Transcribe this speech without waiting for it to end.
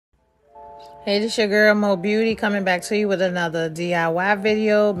Hey, this your girl Mo Beauty coming back to you with another DIY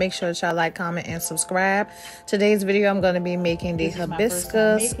video. Make sure that y'all like, comment, and subscribe. Today's video I'm going to be making the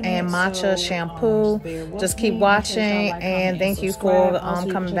hibiscus and matcha shampoo. Just keep watching and thank you for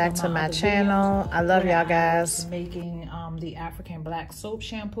coming back to my channel. I love y'all guys. Making the African black soap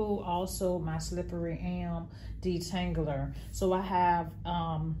shampoo, also my slippery elm detangler. So I have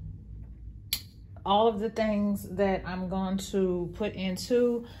all of the things that I'm going to put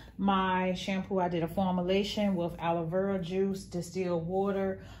into my shampoo. I did a formulation with aloe vera juice, distilled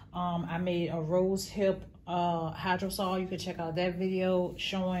water. I made a rose hip hydrosol. You can check out that video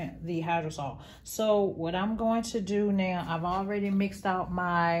showing the hydrosol. So what I'm going to do now, I've already mixed out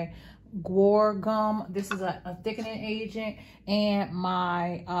my guar gum. This is a thickening agent, and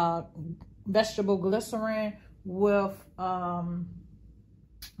my vegetable glycerin with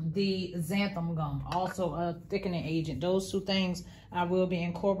the xanthan gum, also a thickening agent. Those two things I will be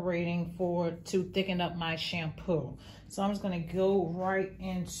incorporating to thicken up my shampoo. So I'm just going to go right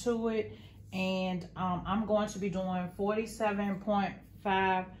into it, and I'm going to be doing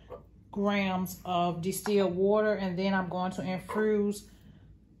 47.5 grams of distilled water, and then I'm going to infuse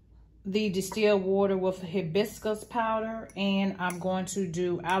the distilled water with hibiscus powder, and I'm going to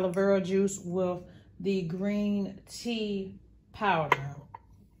do aloe vera juice with the green tea powder.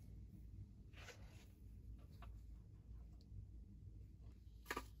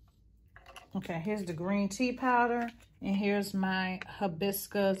 Okay, here's the green tea powder, and here's my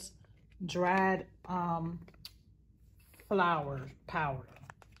hibiscus dried flower powder.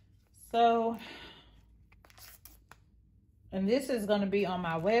 So, and this is going to be on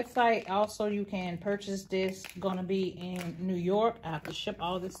my website. Also, you can purchase this. Going to be in New York. I have to ship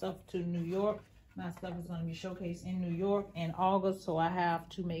all this stuff to New York. My stuff is going to be showcased in New York in August, so I have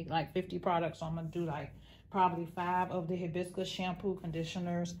to make like 50 products. So I'm going to do like probably 5 of the hibiscus shampoo,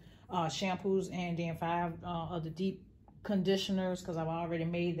 conditioners, shampoos, and then 5 of the deep conditioners, because I've already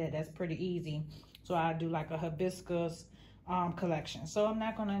made that. That's pretty easy. So I do like a hibiscus collection. So I'm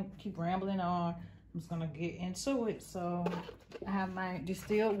not gonna keep rambling on. I'm just gonna get into it. So I have my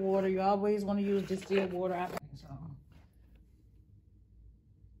distilled water. You always want to use distilled water, I think. So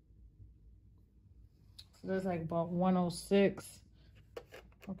that's like about 106.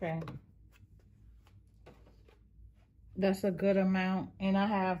 Okay, that's a good amount. And I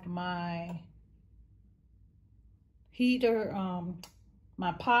have my heater,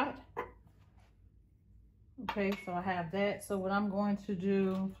 my pot. Okay, so I have that. So what I'm going to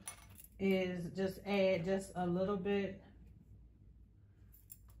do is just add just a little bit,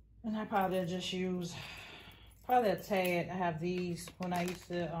 and I probably just use probably a tad. I have these when I used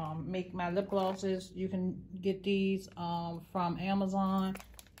to make my lip glosses. You can get these from Amazon,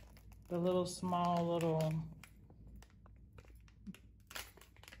 the little small little.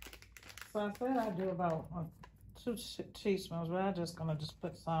 So I said I do about 2 teaspoons, but I'm just gonna just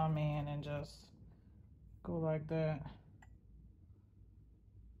put some in and just go like that.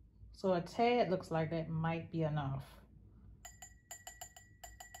 So a tad looks like that might be enough.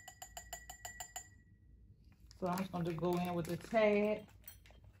 So I'm just going to go in with the tad,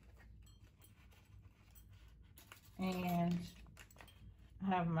 and I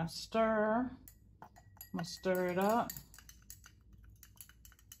have my stir. I'm going to stir it up,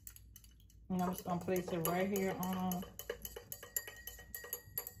 and I'm just going to place it right here on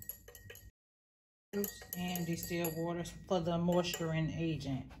juice and distilled water for the moisturizing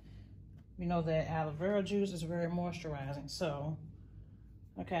agent. You know that aloe vera juice is very moisturizing. So,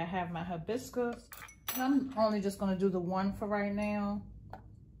 okay, I have my hibiscus. I'm only just going to do the one for right now.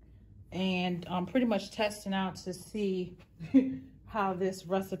 And I'm pretty much testing out to see how this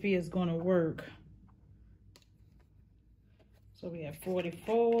recipe is going to work. So we have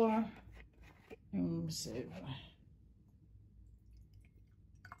 44. Let me see.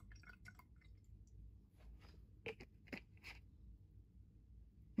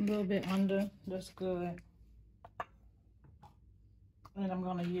 A little bit under, that's good. And I'm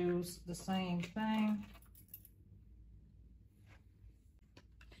going to use the same thing.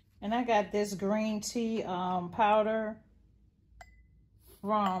 And I got this green tea powder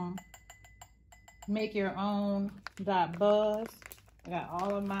from MakeYourOwn.buzz. I got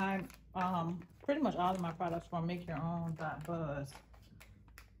all of my, pretty much all of my products from MakeYourOwn.buzz.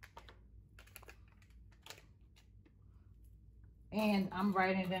 And I'm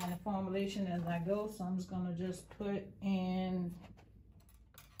writing down the formulation as I go, so I'm just going to just put in,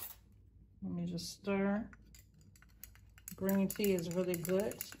 let me just stir. Green tea is really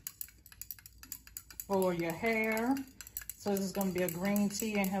good for your hair. So this is going to be a green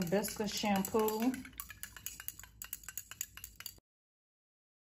tea and hibiscus shampoo.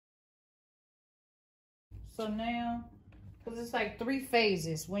 So now, because it's like 3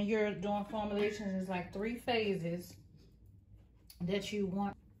 phases. When you're doing formulations, it's like 3 phases that you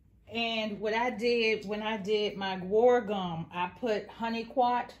want. And what I did when I did my guar gum, I put honey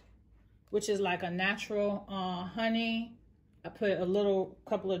quat, which is like a natural honey. I put a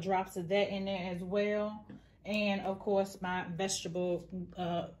couple of drops of that in there as well. And of course my vegetable,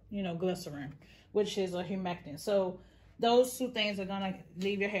 glycerin, which is a humectant. So those 2 things are gonna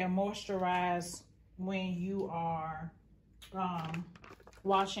leave your hair moisturized when you are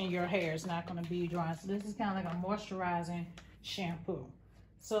washing your hair. It's not gonna be dry. So this is kind of like a moisturizing shampoo.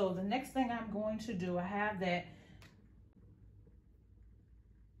 So the next thing I'm going to do, I have that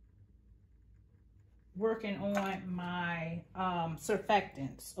working on my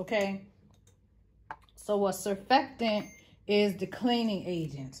surfactants, okay? So a surfactant is the cleaning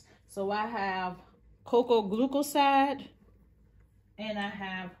agents. So I have cocoa glucoside and I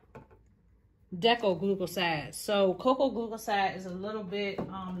have deco glucoside. So cocoa glucoside is a little bit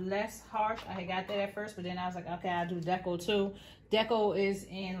less harsh. I got that at first, but then I was like, okay, I'll do deco too. Deco is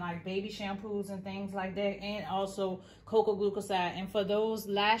in like baby shampoos and things like that, and also cocoa glucoside. And for those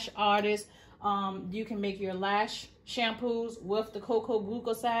lash artists, you can make your lash shampoos with the cocoa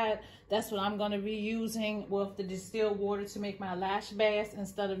glucoside. That's what I'm going to be using with the distilled water to make my lash baths,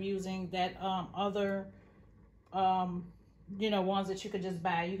 instead of using that other ones that you could just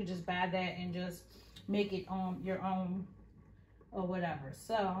buy. You could just buy that and just make it on your own or whatever.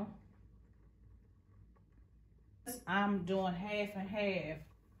 So I'm doing half and half,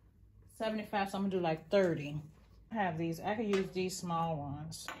 75, so I'm gonna do like 30. I have these, I could use these small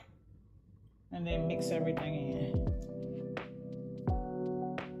ones and then mix everything in.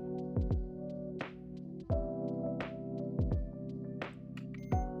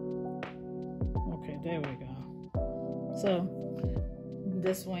 Okay, there we go. So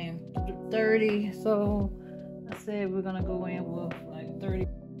this one 30, so I said we're gonna go in with like 30.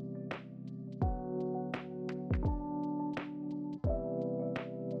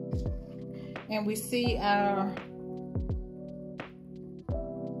 And we see our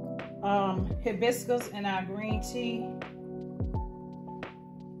hibiscus and our green tea,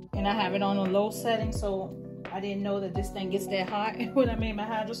 and I have it on a low setting, so I didn't know that this thing gets that hot. When I made my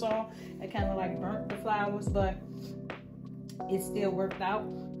hydrosol, it kind of like burnt the flowers, but it still worked out.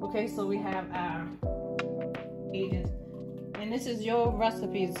 Okay, so we have our agents, and this is your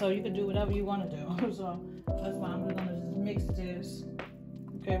recipe, so you can do whatever you want to do. So that's why I'm gonna just mix this.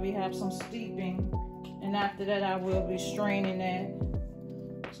 Okay, we have some steeping, and after that I will be straining that.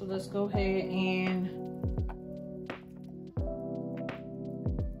 So let's go ahead and,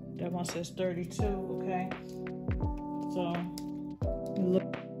 that one says 32, okay? So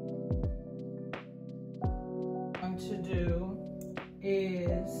look, what I'm going to do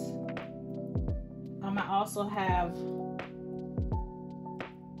is, I also have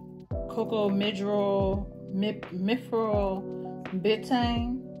cocoa mithril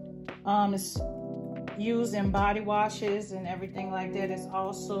betaine. It's used in body washes and everything like that. It's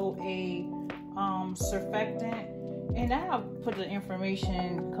also a surfactant, and I'll put the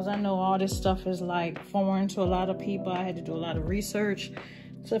information because I know all this stuff is like foreign to a lot of people. I had to do a lot of research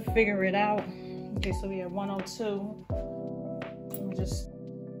to figure it out. Okay, so we have 102. Let me just,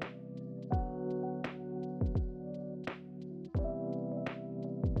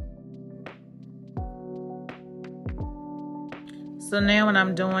 so now what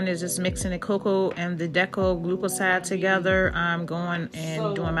I'm doing is just mixing the cocoa and the deco glucoside together. I'm going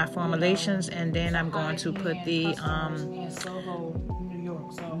and doing my formulations, and then I'm going to put the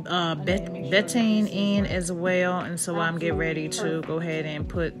betaine in as well. And so I'm getting ready to go ahead and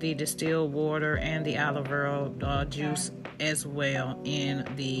put the distilled water and the aloe vera juice as well in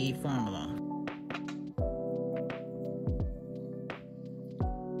the formula.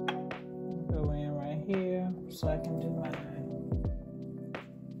 Go in right here so I can do my,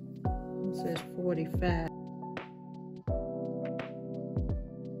 it says 45.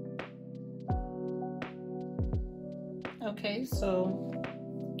 Okay, so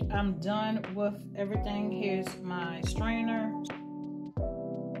I'm done with everything. Here's my strainer.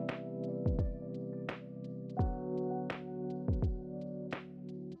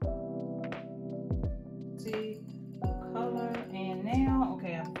 See the color, and now,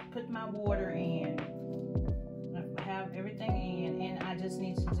 okay, I put my water in. I have everything in, and I just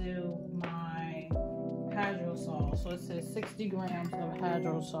need to do my hydrosol. So it says 60 grams of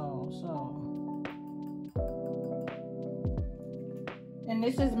hydrosol. So, and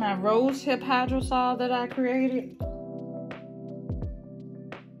this is my rose hip hydrosol that I created.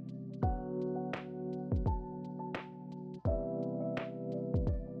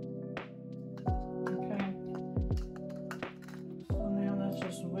 Okay,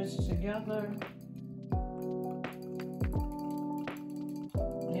 together.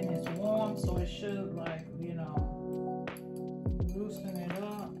 And it's warm, so it should, like, you know, loosen it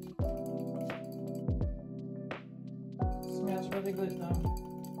up. Smells really good though.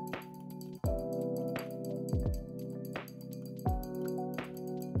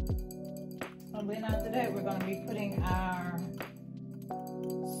 And then after that, we're going to be putting our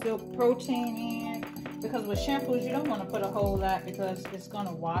silk protein in, because with shampoos you don't want to put a whole lot because it's going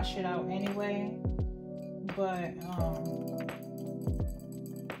to wash it out anyway. But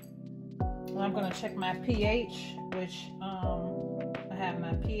I'm going to check my pH, which I have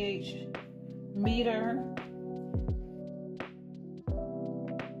my pH meter.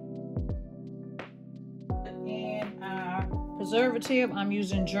 And our preservative, I'm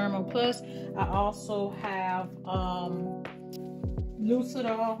using Germo Plus. I also have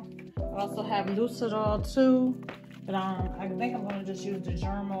Lucidol. I also have Lucidol too, but I think I'm going to just use the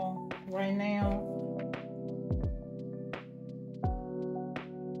Germo right now.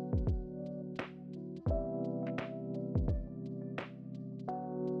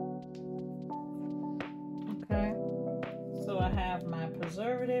 Okay, so I have my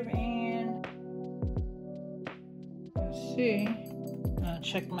preservative in. Let's see. I'll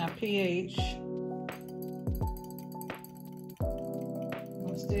check my pH.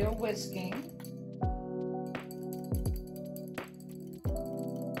 I'm still whisking.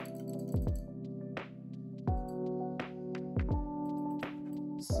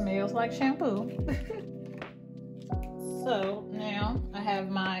 Smells like shampoo. So now I have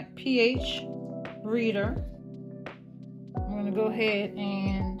my pH reader. I'm going to go ahead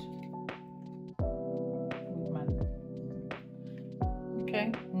and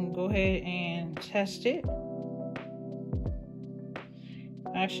go ahead and test it.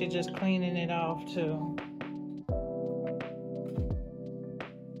 Actually just cleaning it off too.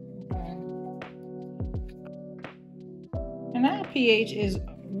 Okay. And our pH is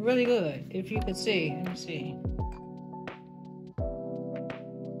really good, if you can see. Let me see.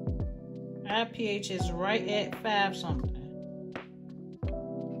 Our pH is right at 5 something.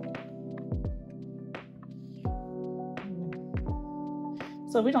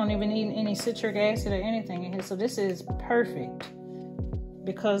 So we don't even need any citric acid or anything in here. So this is perfect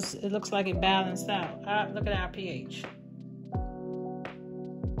because it looks like it balanced out. Look at our pH.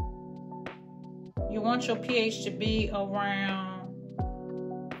 You want your pH to be around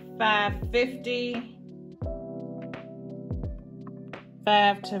 550,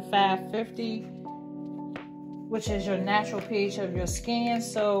 5 to 550, which is your natural pH of your skin.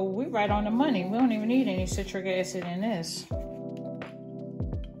 So we're right on the money. We don't even need any citric acid in this.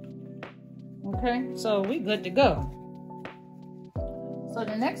 Okay, so we good to go. So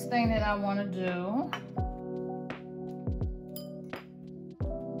the next thing that I want to do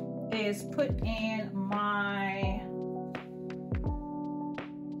is put in my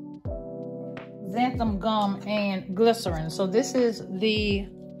xanthan gum and glycerin. So this is the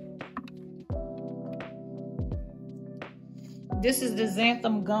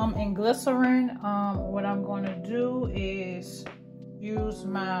xanthan gum and glycerin. What I'm going to do is use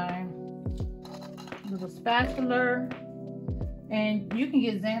my little spatula, and you can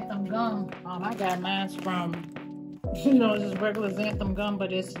get xanthan gum. I got mine from, just regular xanthan gum,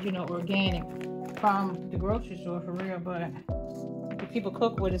 but it's, organic from the grocery store for real. But the people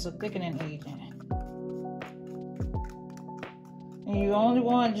cook with is a thickening agent. And you only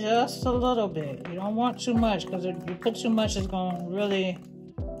want just a little bit. You don't want too much, because if you put too much, it's going to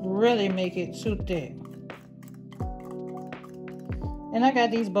really make it too thick. And I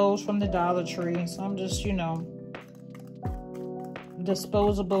got these bowls from the Dollar Tree. So I'm just,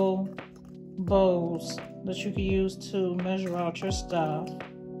 disposable bowls that you can use to measure out your stuff.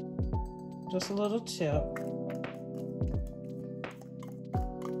 Just a little tip.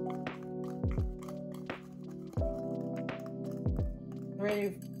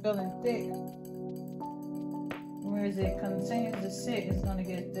 Already feeling thick. Whereas it continues to sit, it's going to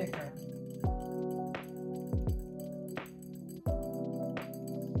get thicker.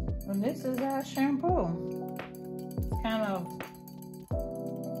 And this is our shampoo. It's kind of,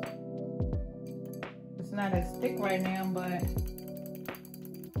 it's not as thick right now, but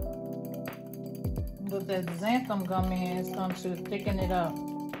with that xanthan gum in, it's going to thicken it up.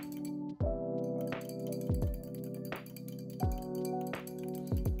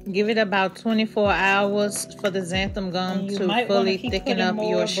 Give it about 24 hours for the xanthan gum to fully thicken up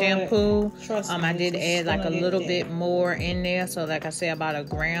your shampoo. I did add like a little bit more in there. So like I said, about 1.5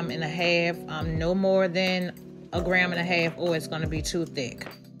 grams. No more than 1.5 grams, or it's going to be too thick.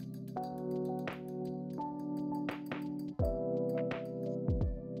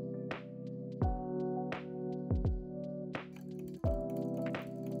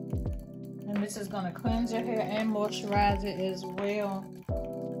 to cleanse your hair and moisturize it as well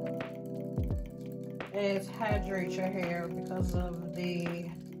as hydrate your hair because of the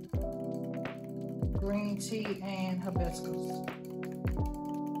green tea and hibiscus.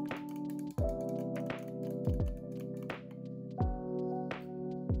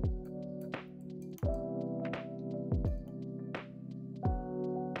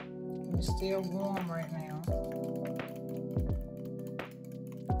 It's still warm right now.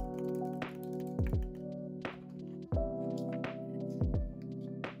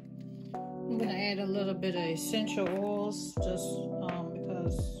 I'm gonna add a little bit of essential oils just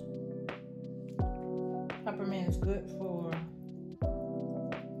because peppermint is good for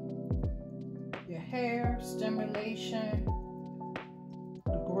your hair, stimulation,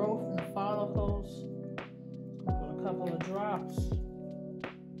 the growth and the follicles. Put a couple of drops.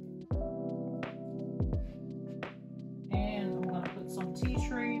 And I'm gonna put some tea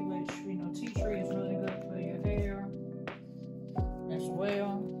tree, which we know tea tree is really good for your hair as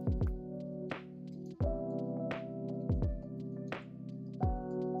well.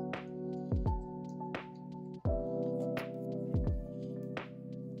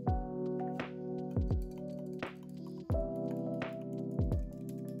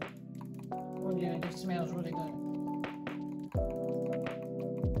 Oh yeah, it smells really good.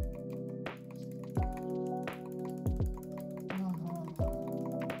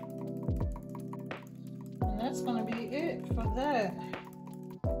 And that's gonna be it for that.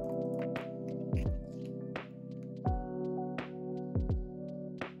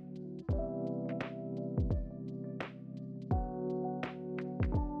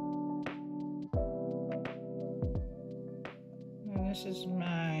 And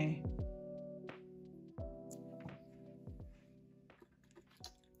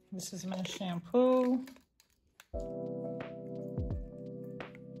this is my shampoo.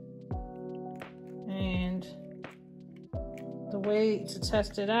 And the way to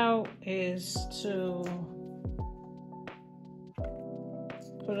test it out is to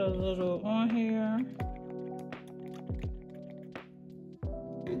put a little on here.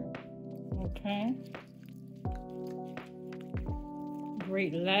 Okay.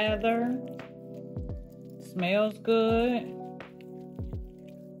 Great lather. Smells good.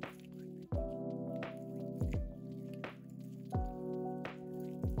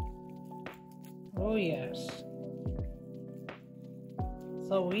 Oh yes.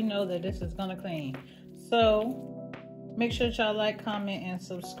 So we know that this is gonna clean. So make sure that y'all like, comment, and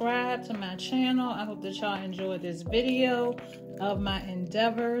subscribe to my channel. I hope that y'all enjoyed this video of my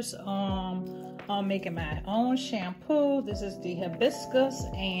endeavors on making my own shampoo. This is the hibiscus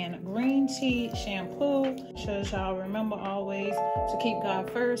and green tea shampoo. Make sure that y'all remember always to keep God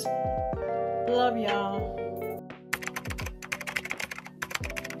first. Love y'all.